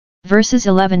Verses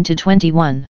 11 to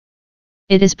 21.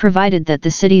 It is provided that the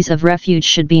cities of refuge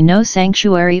should be no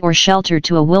sanctuary or shelter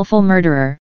to a willful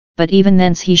murderer, but even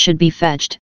thence he should be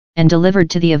fetched, and delivered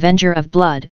to the avenger of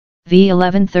blood. v.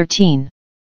 11:13.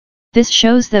 This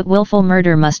shows that willful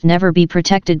murder must never be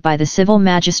protected by the civil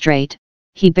magistrate.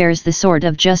 He bears the sword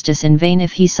of justice in vain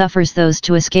if he suffers those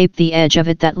to escape the edge of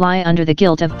it that lie under the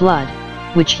guilt of blood,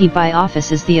 which he by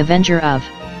office is the avenger of.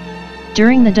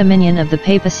 During the dominion of the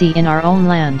papacy in our own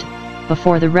land,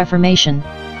 before the Reformation,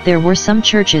 there were some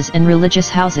churches and religious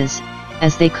houses,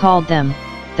 as they called them,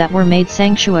 that were made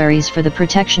sanctuaries for the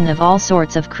protection of all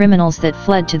sorts of criminals that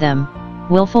fled to them,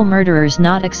 willful murderers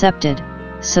not excepted,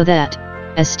 so that,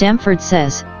 as Stamford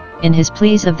says, in his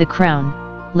Pleas of the Crown,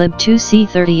 Lib 2c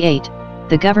 38,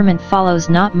 the government follows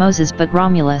not Moses but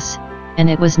Romulus, and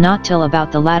it was not till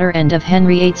about the latter end of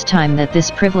Henry VIII's time that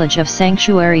this privilege of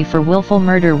sanctuary for willful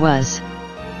murder was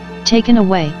taken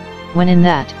away, when in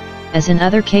that, as in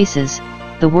other cases,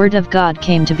 the word of God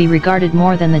came to be regarded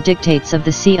more than the dictates of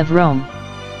the See of Rome.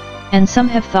 And some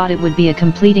have thought it would be a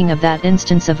completing of that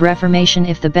instance of Reformation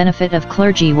if the benefit of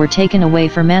clergy were taken away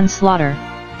for manslaughter,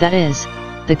 that is,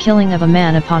 the killing of a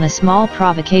man upon a small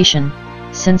provocation,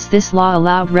 since this law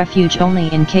allowed refuge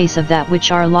only in case of that which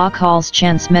our law calls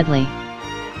chance medley.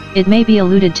 It may be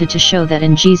alluded to show that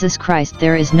in Jesus Christ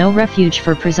there is no refuge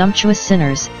for presumptuous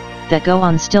sinners, that go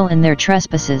on still in their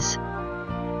trespasses.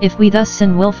 If we thus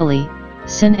sin willfully,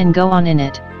 sin and go on in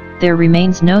it, there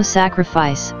remains no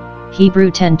sacrifice. Hebrew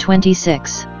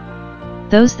 10:26.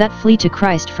 Those that flee to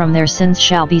Christ from their sins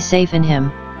shall be safe in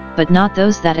him, but not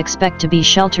those that expect to be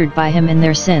sheltered by him in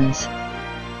their sins.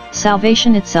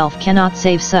 Salvation itself cannot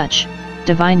save such,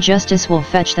 divine justice will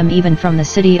fetch them even from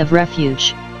the city of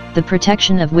refuge, the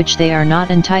protection of which they are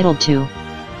not entitled to.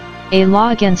 A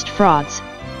law against frauds,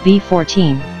 v.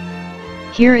 14.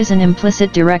 Here is an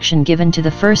implicit direction given to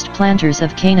the first planters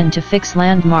of Canaan to fix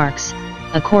landmarks,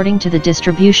 according to the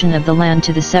distribution of the land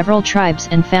to the several tribes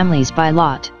and families by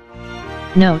lot.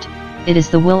 Note, it is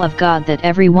the will of God that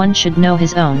every one should know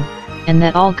his own, and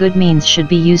that all good means should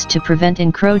be used to prevent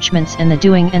encroachments and the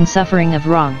doing and suffering of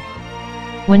wrong.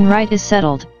 When right is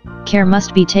settled, care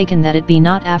must be taken that it be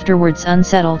not afterwards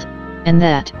unsettled, and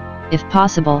that, if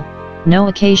possible, no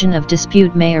occasion of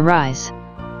dispute may arise.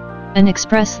 An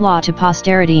express law to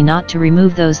posterity not to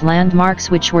remove those landmarks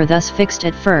which were thus fixed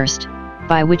at first,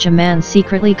 by which a man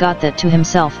secretly got that to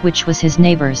himself which was his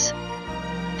neighbor's.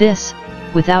 This,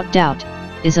 without doubt,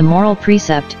 is a moral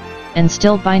precept, and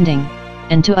still binding,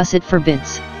 and to us it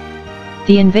forbids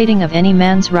the invading of any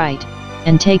man's right,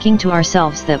 and taking to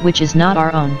ourselves that which is not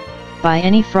our own, by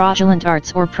any fraudulent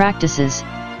arts or practices,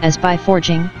 as by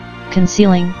forging,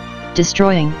 concealing,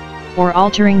 destroying, or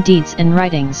altering deeds and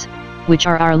writings, which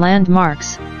are our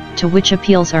landmarks, to which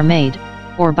appeals are made,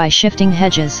 or by shifting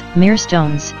hedges,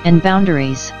 millstones, and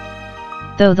boundaries.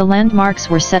 Though the landmarks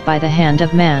were set by the hand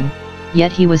of man,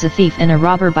 yet he was a thief and a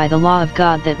robber by the law of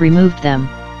God that removed them.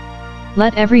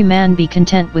 Let every man be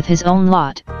content with his own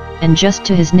lot, and just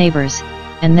to his neighbors,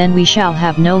 and then we shall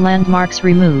have no landmarks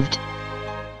removed.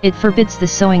 It forbids the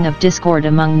sowing of discord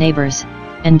among neighbors,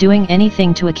 and doing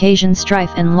anything to occasion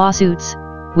strife and lawsuits,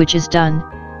 which is done,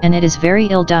 and it is very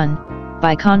ill done,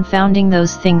 by confounding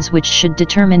those things which should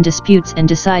determine disputes and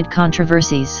decide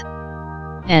controversies.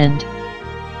 And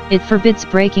it forbids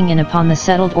breaking in upon the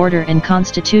settled order and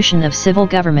constitution of civil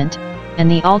government, and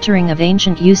the altering of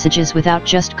ancient usages without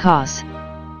just cause.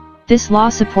 This law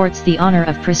supports the honor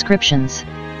of prescriptions.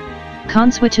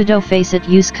 Consuetudo facit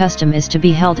use custom is to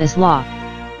be held as law.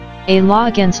 A law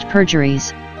against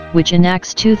perjuries, which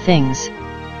enacts two things: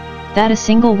 that a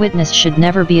single witness should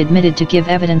never be admitted to give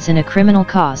evidence in a criminal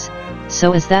cause,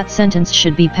 so as that sentence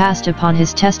should be passed upon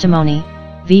his testimony,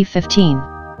 v. 15.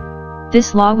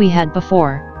 This law we had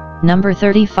before, number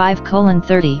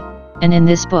 35:30, and in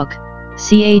this book,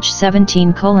 ch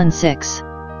 17:6.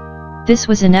 This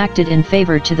was enacted in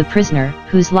favor to the prisoner,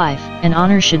 whose life and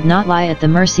honor should not lie at the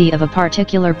mercy of a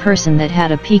particular person that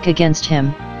had a pique against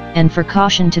him, and for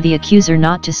caution to the accuser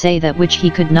not to say that which he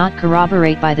could not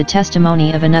corroborate by the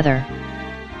testimony of another.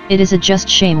 It is a just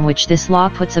shame which this law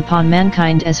puts upon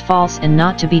mankind as false and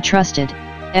not to be trusted.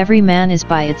 Every man is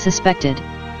by it suspected,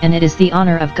 and it is the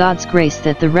honor of God's grace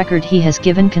that the record he has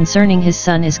given concerning his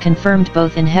Son is confirmed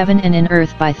both in heaven and in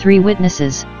earth by 3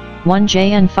 witnesses, 1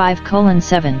 John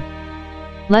 5:7.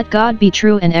 Let God be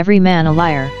true and every man a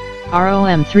liar,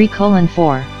 Rom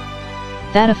 3:4.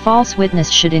 That a false witness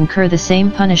should incur the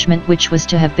same punishment which was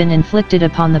to have been inflicted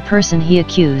upon the person he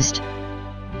accused.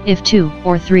 If 2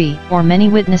 or 3 or many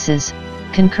witnesses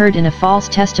concurred in a false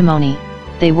testimony,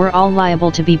 they were all liable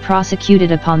to be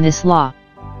prosecuted upon this law.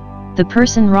 The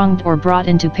person wronged or brought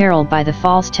into peril by the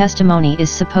false testimony is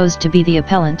supposed to be the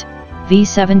appellant, v.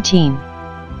 17.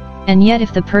 And yet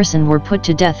if the person were put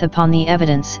to death upon the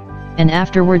evidence, and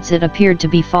afterwards it appeared to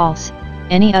be false,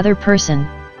 any other person,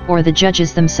 or the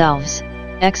judges themselves,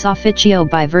 ex officio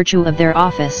by virtue of their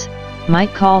office,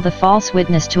 might call the false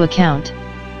witness to account.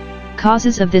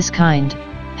 Causes of this kind,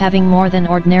 having more than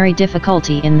ordinary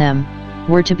difficulty in them,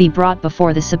 were to be brought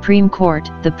before the Supreme Court,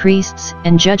 the priests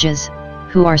and judges,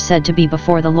 who are said to be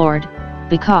before the Lord,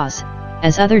 because,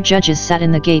 as other judges sat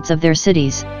in the gates of their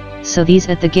cities, so these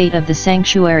at the gate of the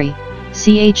sanctuary,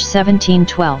 ch.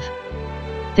 17:12.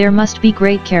 There must be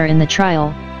great care in the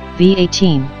trial, v.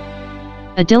 18.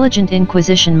 A diligent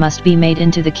inquisition must be made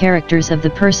into the characters of the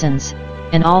persons,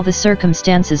 and all the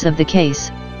circumstances of the case,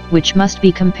 which must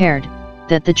be compared,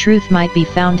 that the truth might be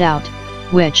found out,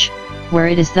 which, where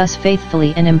it is thus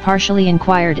faithfully and impartially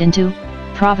inquired into,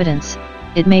 Providence,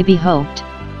 it may be hoped,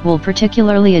 will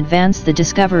particularly advance the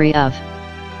discovery of.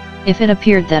 If it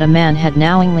appeared that a man had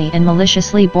knowingly and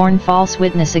maliciously borne false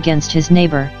witness against his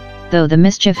neighbor, though the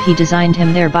mischief he designed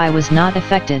him thereby was not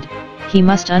effected, he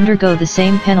must undergo the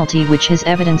same penalty which his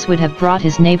evidence would have brought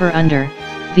his neighbor under,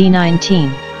 v.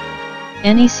 19.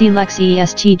 Nec lex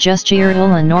est justior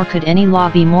illa, nor could any law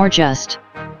be more just.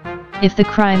 If the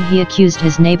crime he accused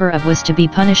his neighbor of was to be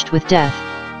punished with death,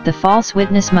 the false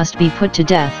witness must be put to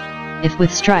death; if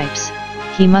with stripes,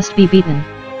 he must be beaten;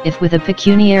 if with a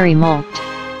pecuniary mulct,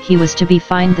 he was to be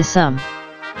fined the sum.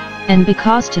 And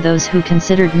because to those who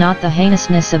considered not the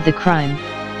heinousness of the crime,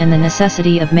 and the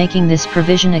necessity of making this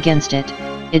provision against it,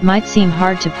 it might seem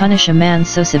hard to punish a man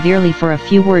so severely for a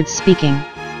few words speaking,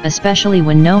 especially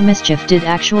when no mischief did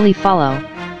actually follow,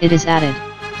 it is added,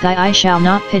 "Thy eye shall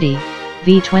not pity,"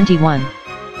 v. 21.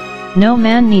 No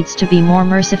man needs to be more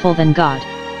merciful than God.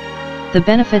 The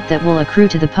benefit that will accrue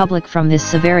to the public from this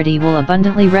severity will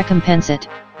abundantly recompense it;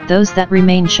 those that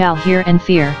remain shall hear and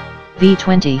fear, v.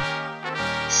 20.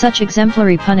 Such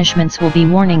exemplary punishments will be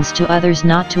warnings to others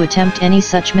not to attempt any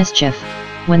such mischief,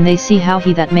 when they see how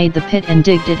he that made the pit and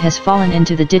digged it has fallen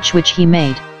into the ditch which he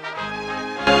made.